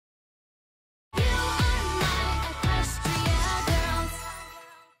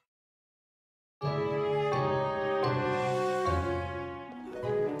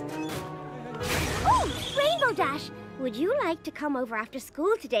Dash, would you like to come over after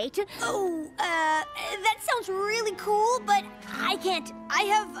school today to... Oh, that sounds really cool, but I can't. I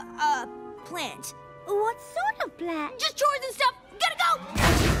have, plans. What sort of plan? Just chores and stuff. Gotta go!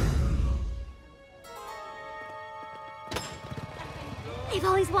 I've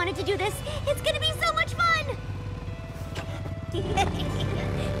always wanted to do this. It's gonna be so much fun!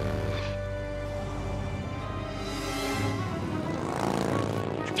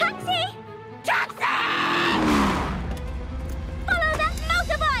 Taxi! Taxi! Follow that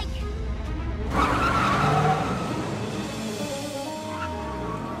motorbike!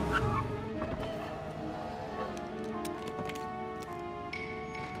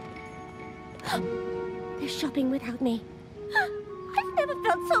 They're shopping without me. I've never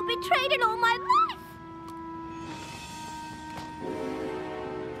felt so betrayed in all my life!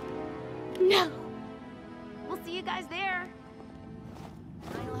 No! We'll see you guys there.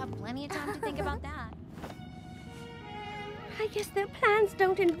 You'll have plenty of time to think about that. I guess their plans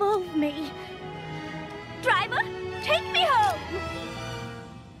don't involve me. Driver, take me home!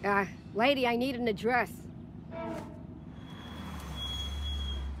 Lady, I need an address.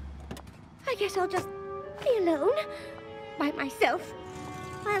 I guess I'll just be alone, by myself,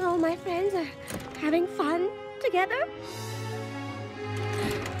 while all my friends are having fun together.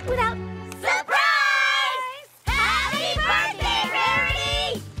 Without... Surprise! Happy birthday,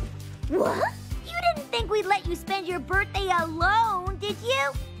 Rarity! What? You didn't think we'd let you spend your birthday alone, did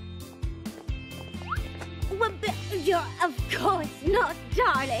you? Well, of course not,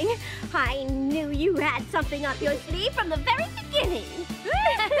 darling. I knew you had something up your sleeve from the very beginning.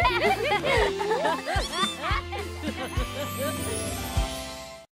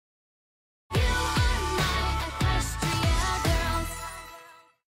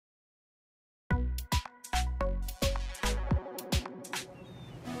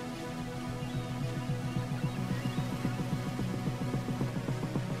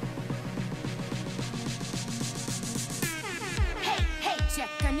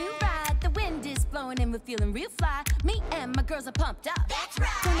 And we're feeling real fly. Me and my girls are pumped up. That's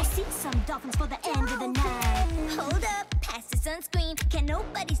right! Gonna see some dolphins for the end of the night. Hold up, pass the sunscreen. Can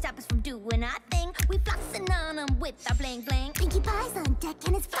nobody stop us from doing our thing? We flossing on them with our bling bling. Pinkie Pie's on deck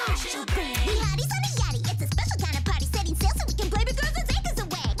and it's fashionable. We hotties on the yachty. It's a special kind of party. Setting sail so we can play with girls and acres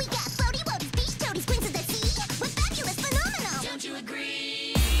away. We got floaty woaties, beach toadies, queens of the sea. We're fabulous, phenomenal. Don't you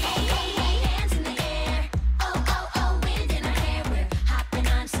agree? Hey, hey, hey, hands in the air. Oh, oh, oh, wind in our hair. We're hopping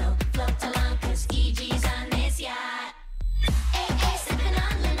on, so float along, 'cause EG's on this yacht. Hey, hey, sipping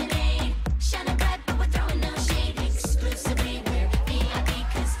on lemonade. Shining bright, but we're throwing no shade. Exclusively, we're VIP,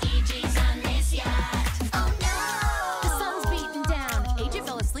 'cause EG's on this yacht. Oh no! The sun's beating down. AJ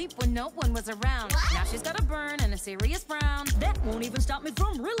fell asleep when no one was around. What? Now she's got a burn and a serious frown. That won't even stop me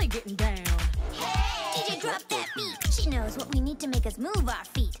from really getting down. Hey! DJ, drop that beat. She knows what we need to make us move our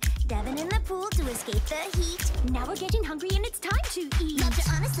feet. Diving in the pool to escape the heat. Now we're getting hungry and it's time to eat. Love to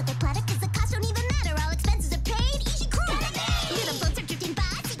honest with the platter, 'cause the cost don't even matter. All expenses are paid. Easy cruise. Little boats are drifting by.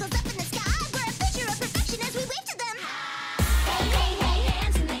 Seagulls up in the sky. We're a picture of perfection as we wave to them. Hey, hey, hey,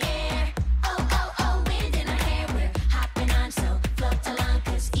 hands in the air. Oh, oh, oh, wind in our hair. We're hopping on, so float along,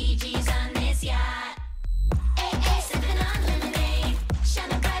 'cause EG's on this yacht. Hey, hey, sipping on lemonade.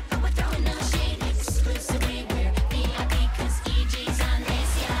 Shining bright, but we're throwing no shade. Exclusively, we're VIP, 'cause EG's on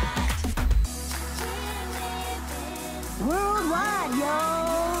this yacht. Worldwide,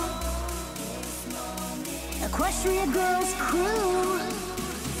 y'all. Equestria Girls crew.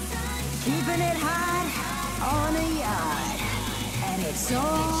 Keeping it hot on a yacht. And it's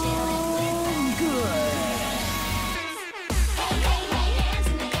all good. Hey, hey, hey, hands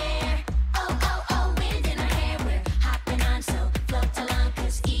in the air. Oh, oh, oh, wind in our hair. We're hopping on, so float along,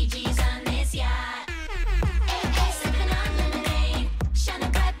 'cause EG's on this yacht. Hey, hey, sipping on lemonade.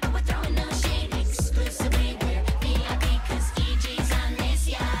 Shining bright, but we're throwing no shade. Exclusively, we're VIP, 'cause EG's on this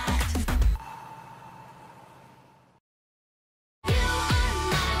yacht. You are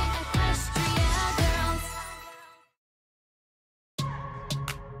my Equestria girls.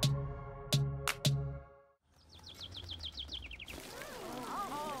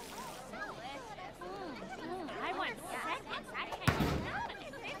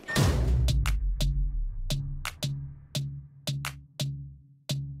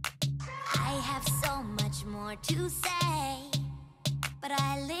 I have so much more to say, but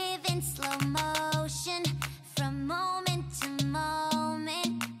I live in slow motion from moment to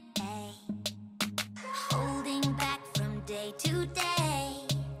moment. Ay. Holding back from day to day.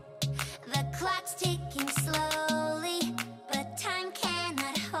 The clock's ticking slowly, but time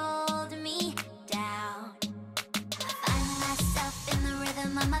cannot hold me down. Find myself in the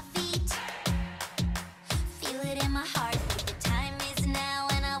rhythm of my feet. Feel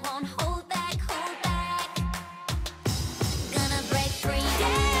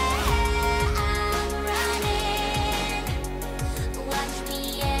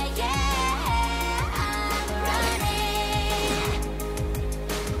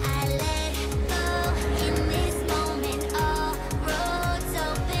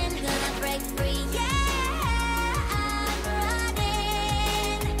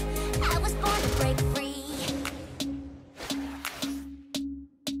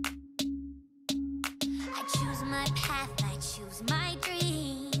my path, I choose my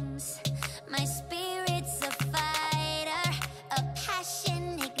dreams. My spirit's a fighter, a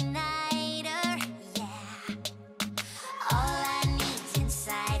passion igniter, yeah. All I need's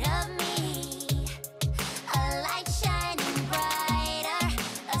inside of me, a light shining brighter,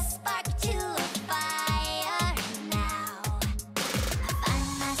 a spark to a fire now. I find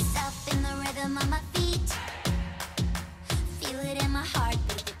myself in the rhythm of my feet, feel it in my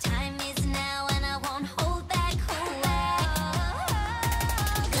heartbeat. The time is now and I won't hold back away.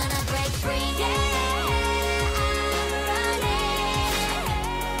 Gonna break free, yeah, I'm running.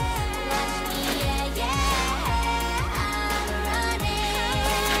 Watch me, yeah, yeah, I'm running.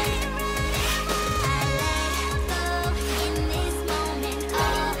 I let go in this moment,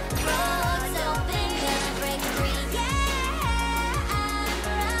 all roads open. Gonna break free, yeah, I'm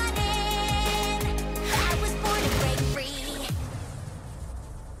running. I was born to break free.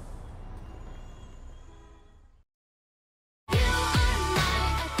 You are my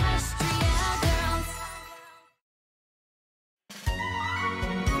Equestria girls.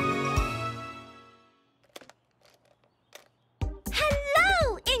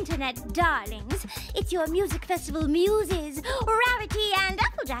 Hello, Internet darlings. It's your music festival muses, Rarity and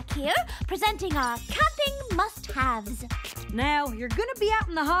Applejack here, presenting our camping must-haves. Now, you're gonna be out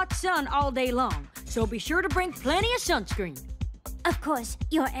in the hot sun all day long, so be sure to bring plenty of sunscreen. Of course,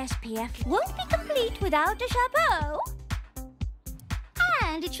 your SPF won't be complete without a chapeau.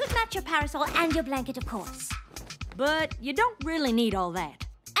 And it should match your parasol and your blanket, of course. But you don't really need all that.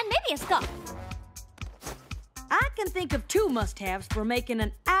 And maybe a scarf. I can think of two must-haves for making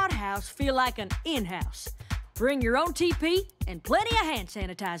an outhouse feel like an in-house. Bring your own TP and plenty of hand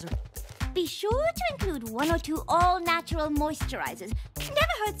sanitizer. Be sure to include 1 or 2 all-natural moisturizers.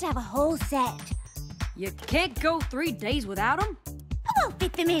 Never hurts to have a whole set. You can't go 3 days without them. I'll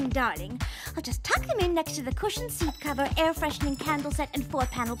fit them in, darling. I'll just tuck them in next to the cushion seat cover, air freshening candle set, and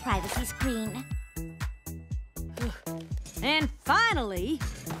 4-panel privacy screen. And finally,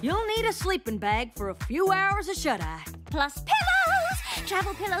 you'll need a sleeping bag for a few hours of shut-eye. Plus pillows!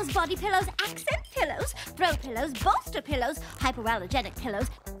 Travel pillows, body pillows, accent pillows, throw pillows, bolster pillows, hypoallergenic pillows.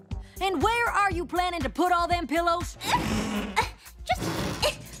 And where are you planning to put all them pillows?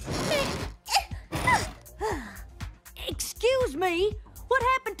 Excuse me, what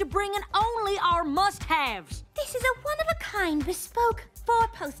happened to bringing only our must-haves? This is a one-of-a-kind bespoke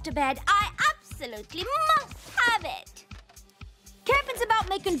 4-poster bed. I absolutely must have it. Camping's about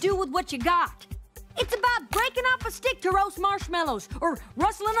making do with what you got. It's about breaking off a stick to roast marshmallows or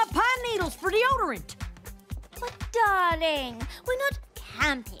rustling up pine needles for deodorant. But darling, we're not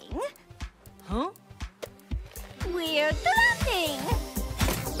camping. Huh? We're glamping.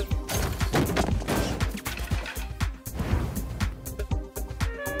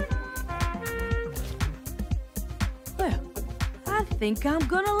 Well, I think I'm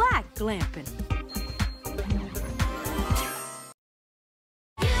gonna like glamping.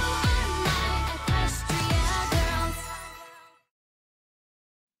 You are my Equestria girls.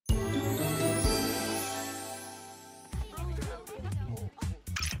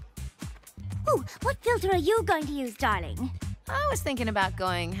 Ooh, what filter are you going to use, darling? I was thinking about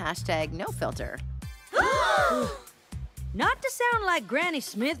going #no filter. Not to sound like Granny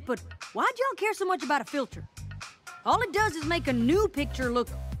Smith, but why'd y'all care so much about a filter? All it does is make a new picture look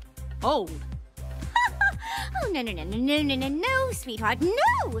old. Oh, no, sweetheart,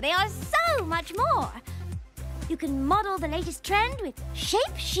 no! They are so much more. You can model the latest trend with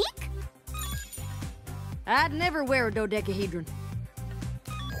shape chic. I'd never wear a dodecahedron.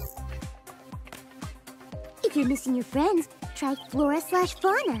 If you're missing your friends, try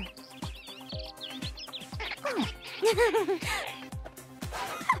flora/fauna. Oh.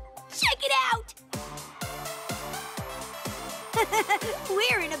 Check it out!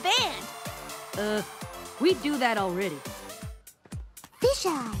 We're in a band. We do that already. Fish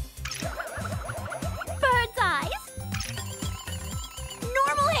eye. Bird's eyes.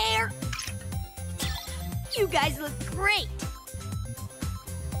 Normal hair. You guys look great.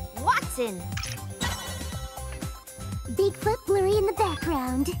 Watson. Bigfoot blurry in the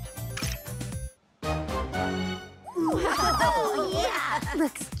background. Oh, yeah.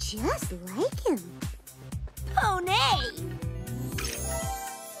 Looks just like him. Pony.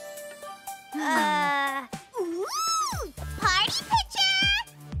 Ooh, party picture.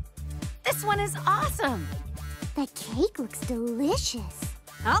 This one is awesome. That cake looks delicious.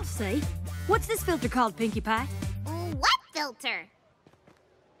 I'll say. What's this filter called, Pinkie Pie? What filter?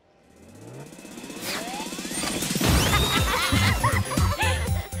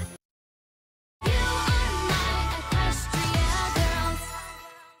 You are my Equestria girls.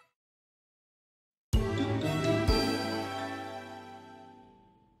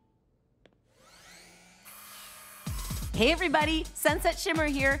 Hey everybody, Sunset Shimmer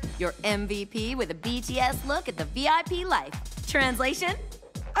here, your MVP with a BTS look at the VIP life. Translation?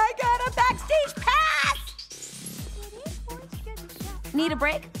 I got a backstage pass! Need a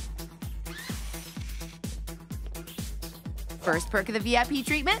break? First perk of the VIP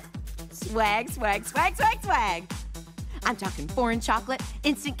treatment? Swag, swag, swag, swag, swag. I'm talking foreign chocolate,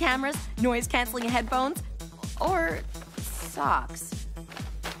 instant cameras, noise-canceling headphones, or socks.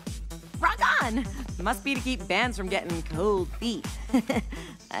 Rock on! Must be to keep bands from getting cold feet.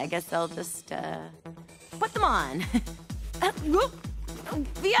 I guess I'll just, put them on.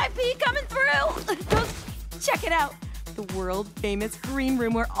 VIP coming through! Check it out. The world-famous green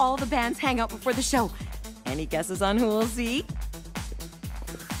room where all the bands hang out before the show. Any guesses on who we'll see?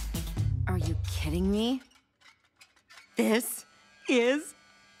 Are you kidding me? This is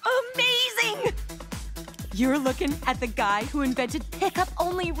amazing! You're looking at the guy who invented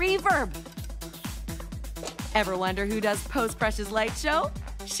pickup-only reverb. Ever wonder who does Post-Crush's light show?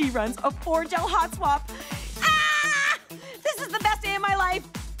 She runs a 4-gel hot swap. Ah! This is the best day of my life!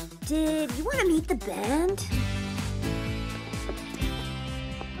 Did you want to meet the band?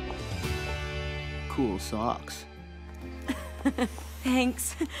 Cool socks.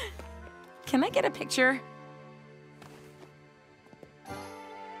 Thanks. Can I get a picture?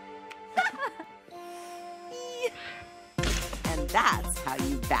 And that's how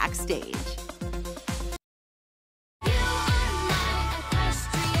you backstage. You are my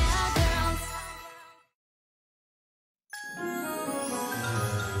Equestria girls.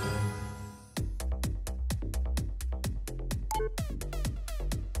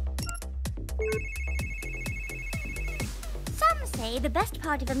 Some say the best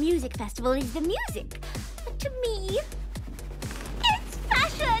part of a music festival is the music. But to me, it's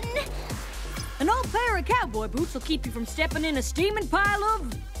fashion! An old pair of cowboy boots will keep you from stepping in a steaming pile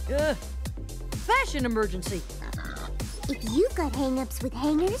of, fashion emergency. If you've got hang-ups with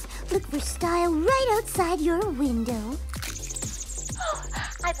hangers, look for style right outside your window.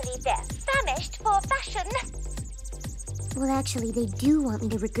 I believe they're famished for fashion. Well, actually, they do want me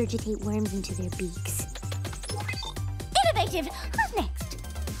to regurgitate worms into their beaks. Innovative! Who's next?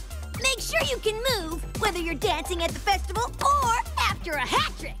 Make sure you can move, whether you're dancing at the festival or after a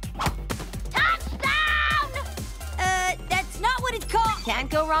hat trick. Touchdown! That's not what it's called. Can't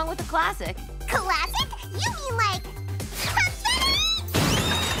go wrong with a classic. Classic? You mean like confetti?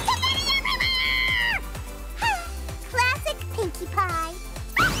 Confetti everywhere! Classic Pinkie Pie.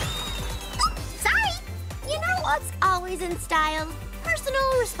 Sorry. You know what's always in style?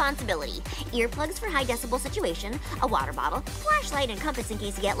 Personal responsibility. Earplugs for high decibel situation, a water bottle, flashlight and compass in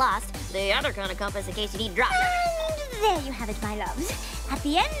case you get lost, the other kind of compass in case you need drop. And there you have it, my loves. At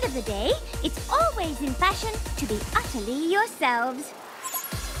the end of the day, it's always in fashion to be utterly yourselves.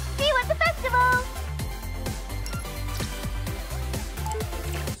 See you at the festival!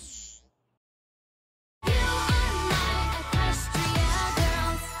 You are my Equestria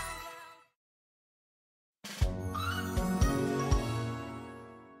girls.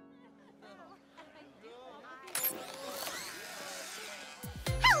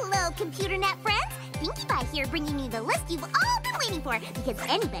 Hello, computer net friends! Pinkie Pie here bringing you the list you've all been waiting for, because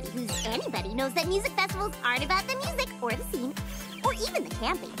anybody who's anybody knows that music festivals aren't about the music or the scene, or even the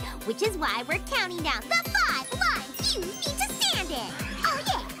camping, which is why we're counting down the 5 lines you need to stand in. Oh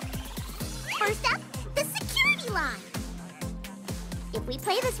yeah! First up, the security line. If we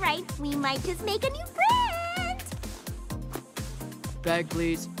play this right, we might just make a new friend. Bag,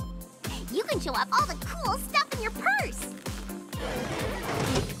 please. You can show off all the cool stuff in your purse.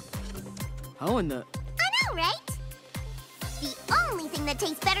 How in the... I know, right? The only thing that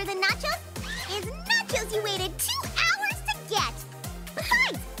tastes better than nachos is nachos you waited 2 hours to get.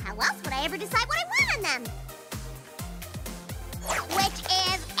 Besides, how else would I ever decide what I want on them? Which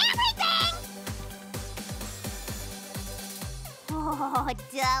is everything! Oh,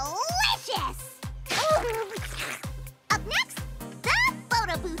 delicious! Up next, the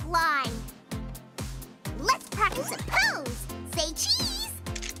photo booth line. Let's practice a pose. Say cheese.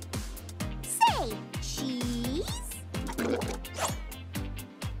 Say cheese.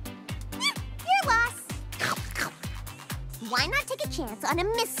 Your loss. Why not take a chance on a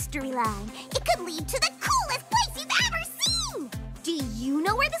mystery line? It could lead to the coolest place you've ever seen. Do you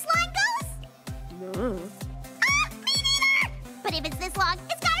know where this line goes? No. Me neither. But if it's this long,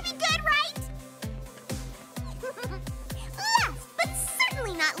 it's got